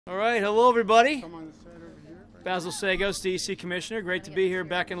All right, hello everybody. Basil Sagos, DEC Commissioner. Great to be here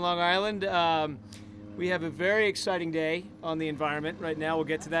back in Long Island. We have a very exciting day on the environment right now. We'll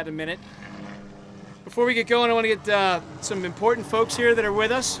get to that in a minute. Before we get going, I want to get some important folks here that are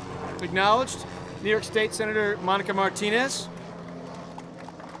with us acknowledged. New York State Senator Monica Martinez,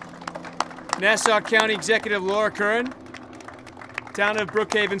 Nassau County Executive Laura Curran, Town of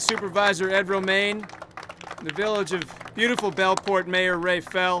Brookhaven Supervisor Ed Romaine, the Village of beautiful Bellport Mayor Ray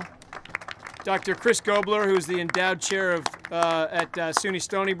Fell, Dr. Chris Gobler, who's the endowed chair of at SUNY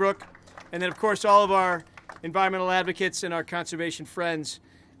Stony Brook, and then of course all of our environmental advocates and our conservation friends.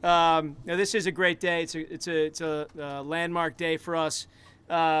 Now this is a great day. It's a landmark day for us.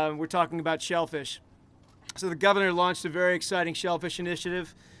 We're talking about shellfish. So the governor launched a very exciting shellfish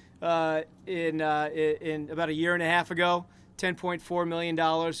initiative in about a year and a half ago. $10.4 million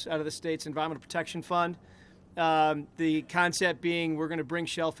out of the state's Environmental Protection Fund. The concept being we're going to bring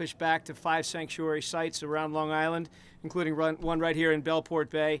shellfish back to 5 sanctuary sites around Long Island, including one right here in Bellport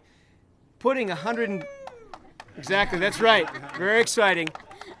Bay. Putting 100, exactly, that's right, very exciting.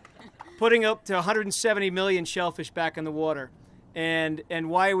 Putting up to 170 million shellfish back in the water. And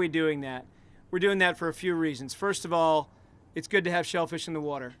why are we doing that? We're doing that for a few reasons. First of all, it's good to have shellfish in the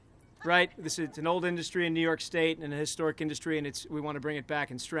water, right? It's an old industry in New York State and a historic industry, and we want to bring it back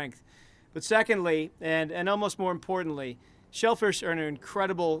in strength. But secondly, and almost more importantly, shellfish are an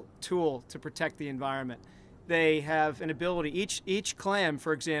incredible tool to protect the environment. They have an ability, each clam,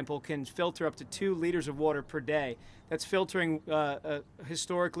 for example, can filter up to 2 liters of water per day. That's filtering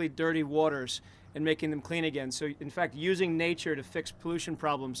historically dirty waters and making them clean again. So in fact, using nature to fix pollution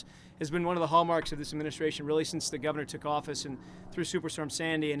problems has been one of the hallmarks of this administration really since the governor took office and through Superstorm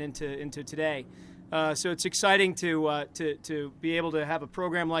Sandy and into today. So it's exciting to be able to have a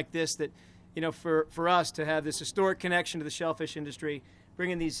program like this that, you know, for us to have this historic connection to the shellfish industry,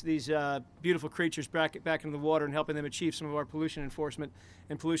 bringing these beautiful creatures back into the water and helping them achieve some of our pollution enforcement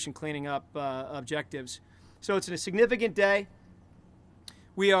and pollution cleaning up objectives. So it's a significant day.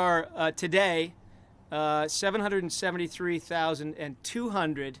 We are today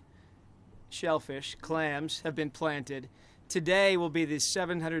 773,200 shellfish, clams, have been planted. Today will be the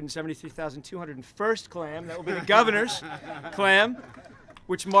 773,201st clam. That will be the governor's clam,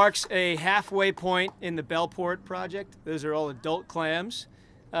 which marks a halfway point in the Bellport project. Those are all adult clams.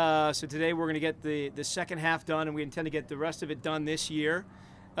 So today we're going to get the second half done, and we intend to get the rest of it done this year.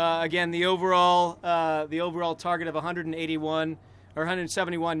 Again, the overall target of 181 or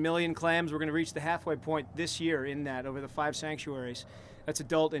 171 million clams, we're going to reach the halfway point this year in that over the 5 sanctuaries. That's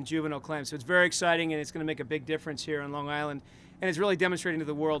adult and juvenile clams. So it's very exciting, and it's going to make a big difference here on Long Island. And it's really demonstrating to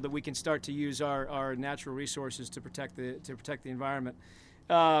the world that we can start to use our natural resources to protect the environment.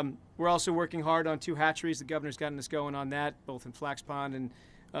 We're also working hard on 2 hatcheries. The governor's gotten us going on that, both in Flax Pond and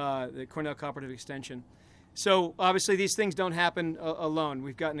the Cornell Cooperative Extension. So obviously these things don't happen alone.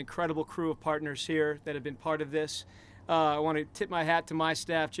 We've got an incredible crew of partners here that have been part of this. I want to tip my hat to my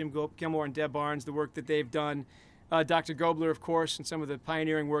staff, Jim Gilmore and Deb Barnes, the work that they've done. Dr. Gobler, of course, and some of the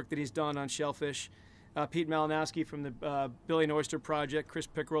pioneering work that he's done on shellfish. Pete Malinowski from the Billy and Oyster Project, Chris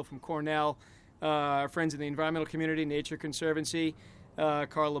Pickerel from Cornell, our friends in the environmental community, Nature Conservancy,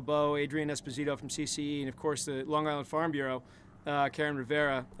 Carl LeBeau, Adrian Esposito from CCE, and of course the Long Island Farm Bureau, Karen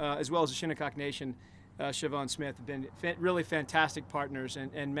Rivera, as well as the Shinnecock Nation, Siobhan Smith, have been really fantastic partners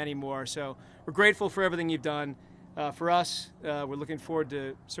and many more. So we're grateful for everything you've done. For us, we're looking forward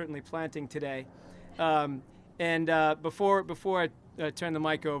to certainly planting today. Before I turn the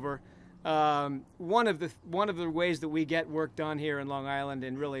mic over, one of the ways that we get work done here in Long Island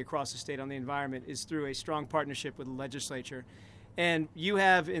and really across the state on the environment is through a strong partnership with the legislature. And you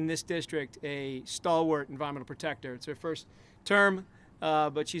have in this district a stalwart environmental protector. It's her first term,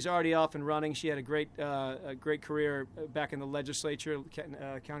 but she's already off and running. She had a great career back in the legislature,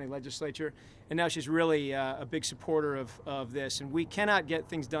 county legislature, and now she's really a big supporter of this. And we cannot get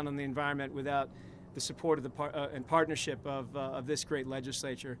things done on the environment without the support of and partnership of this great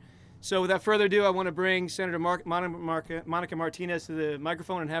legislature. So without further ado, I want to bring Senator Monica Martinez to the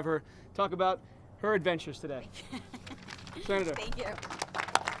microphone and have her talk about her adventures today. Senator. Thank you.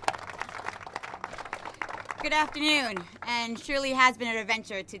 Good afternoon, and surely has been an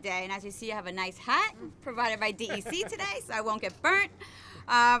adventure today. And as you see, I have a nice hat provided by DEC today, so I won't get burnt.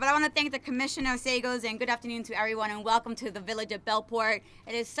 But I want to thank the Commissioner Sagos, and good afternoon to everyone, and welcome to the Village of Bellport.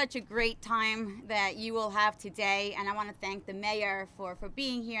 It is such a great time that you will have today, and I want to thank the Mayor for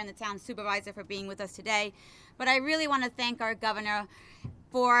being here and the Town Supervisor for being with us today. But I really want to thank our Governor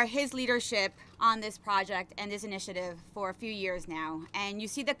for his leadership on this project and this initiative for a few years now. And you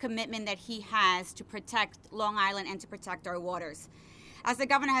see the commitment that he has to protect Long Island and to protect our waters. As the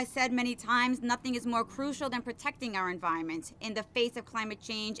governor has said many times, nothing is more crucial than protecting our environment. In the face of climate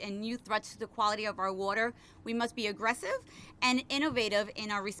change and new threats to the quality of our water, we must be aggressive and innovative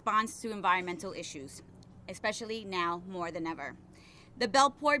in our response to environmental issues, especially now more than ever. The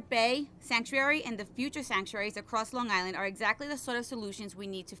Bellport Bay Sanctuary and the future sanctuaries across Long Island are exactly the sort of solutions we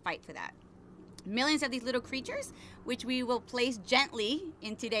need to fight for that. Millions of these little creatures, which we will place gently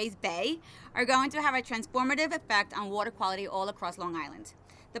in today's bay, are going to have a transformative effect on water quality all across Long Island.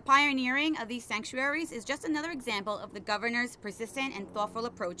 The pioneering of these sanctuaries is just another example of the governor's persistent and thoughtful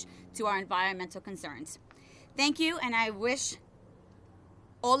approach to our environmental concerns. Thank you, and I wish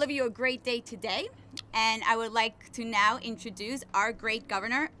all of you a great day today. And I would like to now introduce our great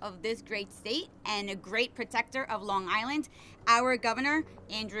governor of this great state and a great protector of Long Island, our governor,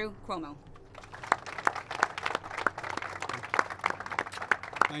 Andrew Cuomo.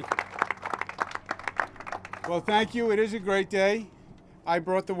 Thank you. Well, thank you. It is a great day. I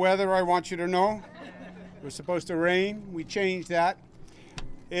brought the weather, I want you to know. It was supposed to rain. We changed that.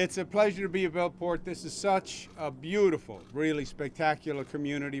 It's a pleasure to be at Bellport. This is such a beautiful, really spectacular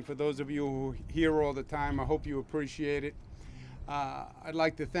community. For those of you who are here all the time, I hope you appreciate it. I'd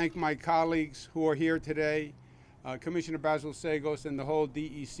like to thank my colleagues who are here today. Commissioner Basil Sagos and the whole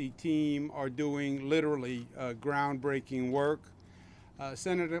DEC team are doing literally groundbreaking work.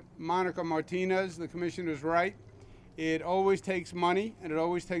 Senator Monica Martinez, the commissioner's right. It always takes money and it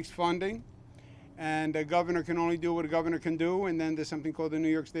always takes funding. And a governor can only do what a governor can do. And then there's something called the New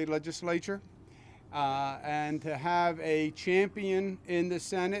York State Legislature. And to have a champion in the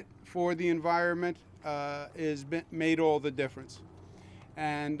Senate for the environment has made all the difference.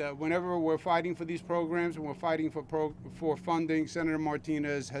 And whenever we're fighting for these programs and we're fighting for funding, Senator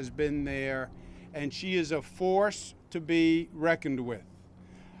Martinez has been there. And she is a force to be reckoned with.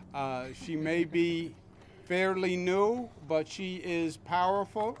 She may be fairly new, but she is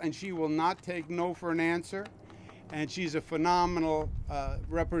powerful and she will not take no for an answer. And she's a phenomenal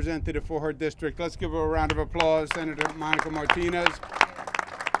representative for her district. Let's give her a round of applause, Senator Monica Martinez.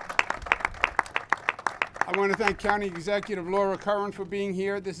 I want to thank County Executive Laura Curran for being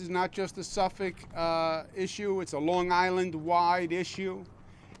here. This is not just a Suffolk issue, it's a Long Island-wide issue.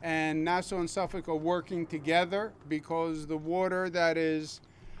 And Nassau and Suffolk are working together because the water that is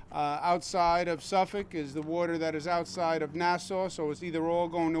outside of Suffolk is the water that is outside of Nassau, so it's either all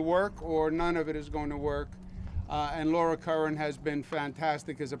going to work or none of it is going to work. And Laura Curran has been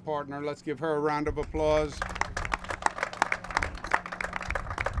fantastic as a partner. Let's give her a round of applause.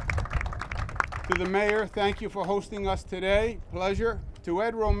 To the mayor, thank you for hosting us today. Pleasure. To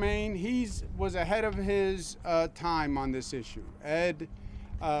Ed Romaine, he was ahead of his time on this issue. Ed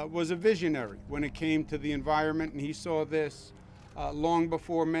was a visionary when it came to the environment, and he saw this long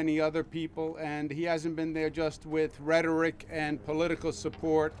before many other people, and he hasn't been there just with rhetoric and political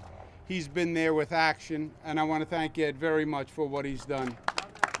support. He's been there with action, and I want to thank Ed very much for what he's done.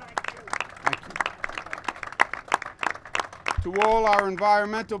 Thank you. To all our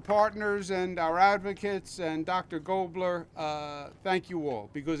environmental partners and our advocates and Dr. Gobler, thank you all,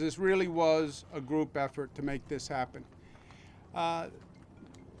 because this really was a group effort to make this happen.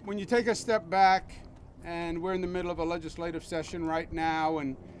 When you take a step back, and we're in the middle of a legislative session right now,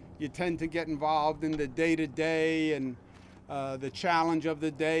 and you tend to get involved in the day-to-day and the challenge of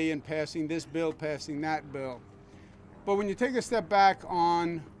the day and passing this bill, passing that bill. But when you take a step back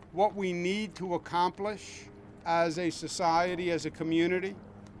on what we need to accomplish as a society, as a community,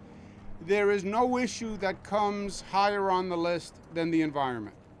 there is no issue that comes higher on the list than the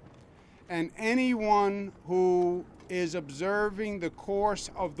environment. And anyone who is observing the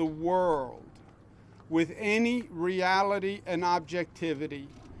course of the world with any reality and objectivity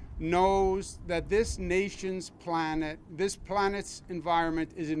knows that this nation's planet, this planet's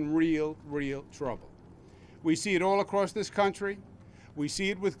environment is in real trouble. We see it all across this country. We see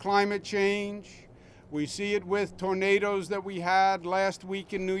it with climate change. We see it with tornadoes that we had last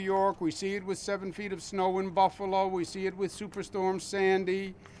week in New York. We see it with 7 feet of snow in Buffalo. We see it with Superstorm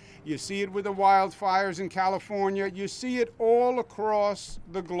Sandy. You see it with the wildfires in California. You see it all across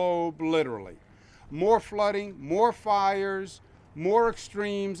the globe, literally. More flooding, more fires, more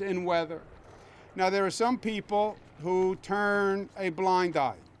extremes in weather. Now, there are some people who turn a blind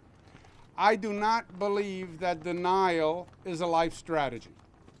eye. I do not believe that denial is a life strategy,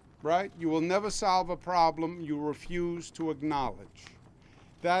 right? You will never solve a problem you refuse to acknowledge.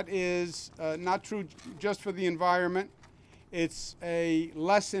 That is not true just for the environment. It's a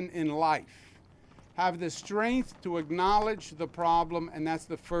lesson in life. Have the strength to acknowledge the problem, and that's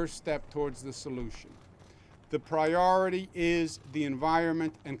the first step towards the solution. The priority is the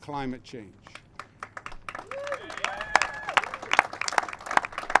environment and climate change.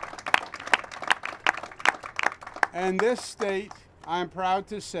 And this state, I'm proud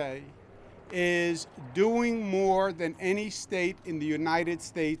to say, is doing more than any state in the United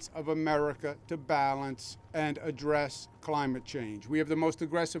States of America to balance and address climate change. We have the most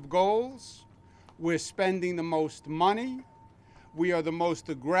aggressive goals. We're spending the most money. We are the most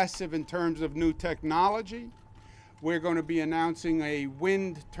aggressive in terms of new technology. We're going to be announcing a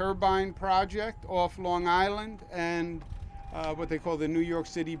wind turbine project off Long Island and what they call the New York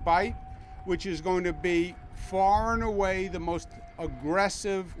City Bight, which is going to be far and away the most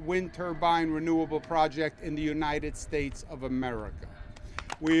aggressive wind turbine renewable project in the United States of America.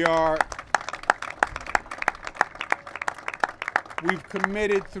 We've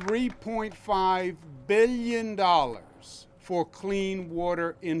committed $3.5 billion for clean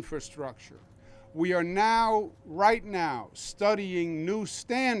water infrastructure. We are now, right now, studying new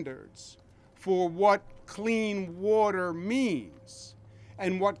standards for what clean water means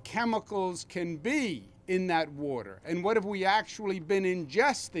and what chemicals can be in that water and what have we actually been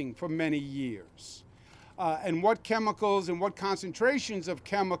ingesting for many years and what chemicals and what concentrations of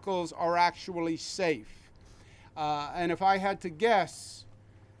chemicals are actually safe. And if I had to guess,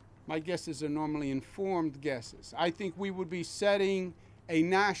 my guesses are normally informed guesses, I think we would be setting a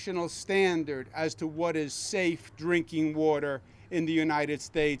national standard as to what is safe drinking water in the United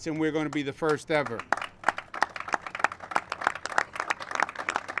States, and we're going to be the first ever.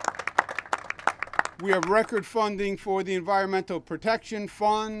 We have record funding for the Environmental Protection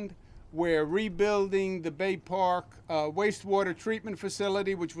Fund. We're rebuilding the Bellport wastewater treatment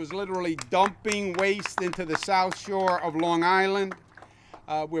facility, which was literally dumping waste into the South Shore of Long Island.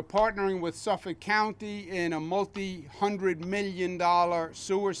 We're partnering with Suffolk County in a multi-$100 million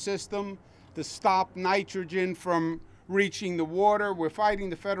sewer system to stop nitrogen from reaching the water. We're fighting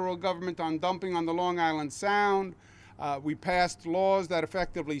the federal government on dumping on the Long Island Sound. We passed laws that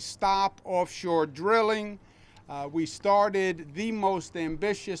effectively stop offshore drilling. We started the most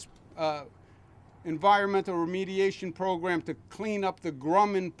ambitious environmental remediation program to clean up the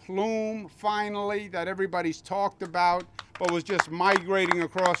Grumman plume, finally, that everybody's talked about, but was just migrating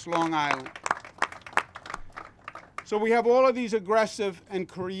across Long Island. So we have all of these aggressive and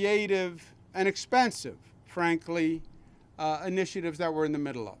creative and expensive, frankly, initiatives that we're in the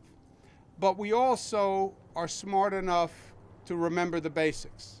middle of. But we also are smart enough to remember the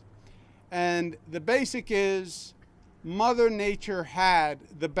basics. And the basic is Mother Nature had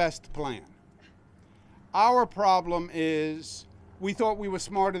the best plan. Our problem is we thought we were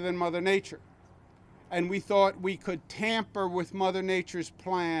smarter than Mother Nature. And we thought we could tamper with Mother Nature's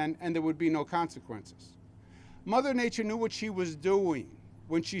plan and there would be no consequences. Mother Nature knew what she was doing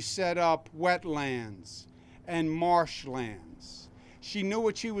when she set up wetlands and marshlands. She knew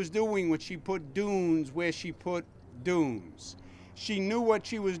what she was doing when she put dunes where she put dunes. She knew what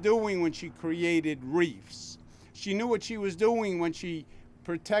she was doing when she created reefs. She knew what she was doing when she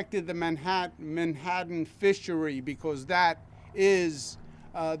protected the Manhattan fishery, because that is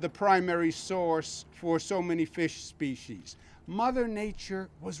the primary source for so many fish species. Mother Nature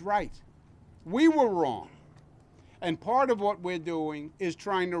was right. We were wrong. And part of what we're doing is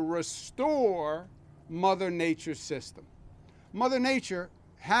trying to restore Mother Nature's system. Mother Nature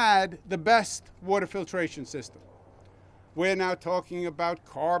had the best water filtration system. We're now talking about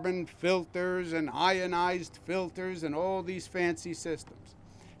carbon filters and ionized filters and all these fancy systems.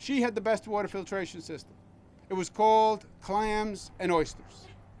 She had the best water filtration system. It was called clams and oysters.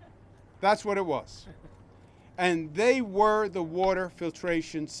 That's what it was. And they were the water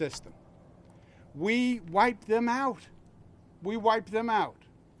filtration system. We wiped them out. We wiped them out.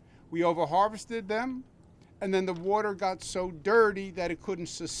 We overharvested them, and then the water got so dirty that it couldn't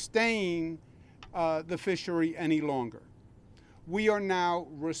sustain the fishery any longer. We are now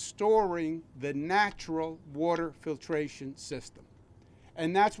restoring the natural water filtration system.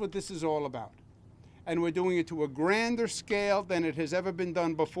 And that's what this is all about. And we're doing it to a grander scale than it has ever been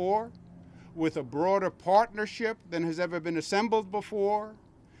done before, with a broader partnership than has ever been assembled before,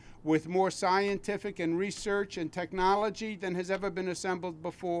 with more scientific and research and technology than has ever been assembled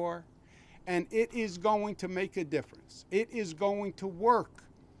before. And it is going to make a difference. It is going to work.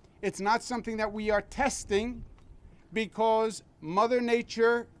 It's not something that we are testing because Mother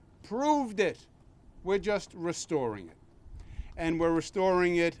Nature proved it. We're just restoring it. And we're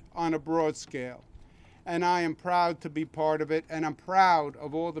restoring it on a broad scale. And I am proud to be part of it, and I'm proud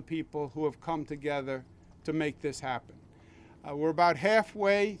of all the people who have come together to make this happen. We're about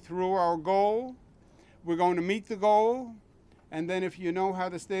halfway through our goal. We're going to meet the goal, and then if you know how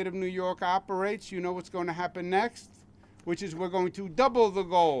the state of New York operates, you know what's going to happen next, which is we're going to double the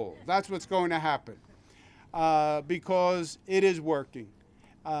goal. That's what's going to happen, because it is working.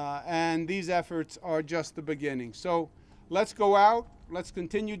 and these efforts are just the beginning. So let's go out. Let's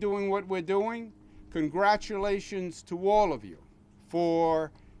continue doing what we're doing. Congratulations to all of you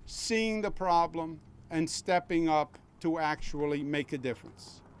for seeing the problem and stepping up to actually make a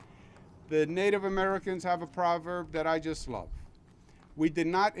difference. The Native Americans have a proverb that I just love. We did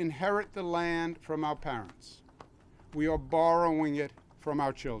not inherit the land from our parents. We are borrowing it from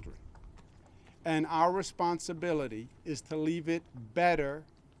our children. And our responsibility is to leave it better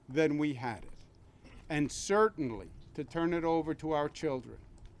than we had it. And certainly to turn it over to our children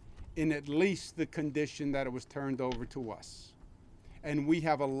in at least the condition that it was turned over to us. And we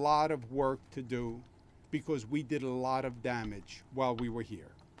have a lot of work to do because we did a lot of damage while we were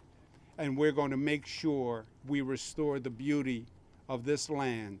here. And we're going to make sure we restore the beauty of this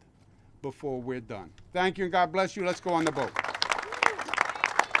land before we're done. Thank you and God bless you. Let's go on the boat.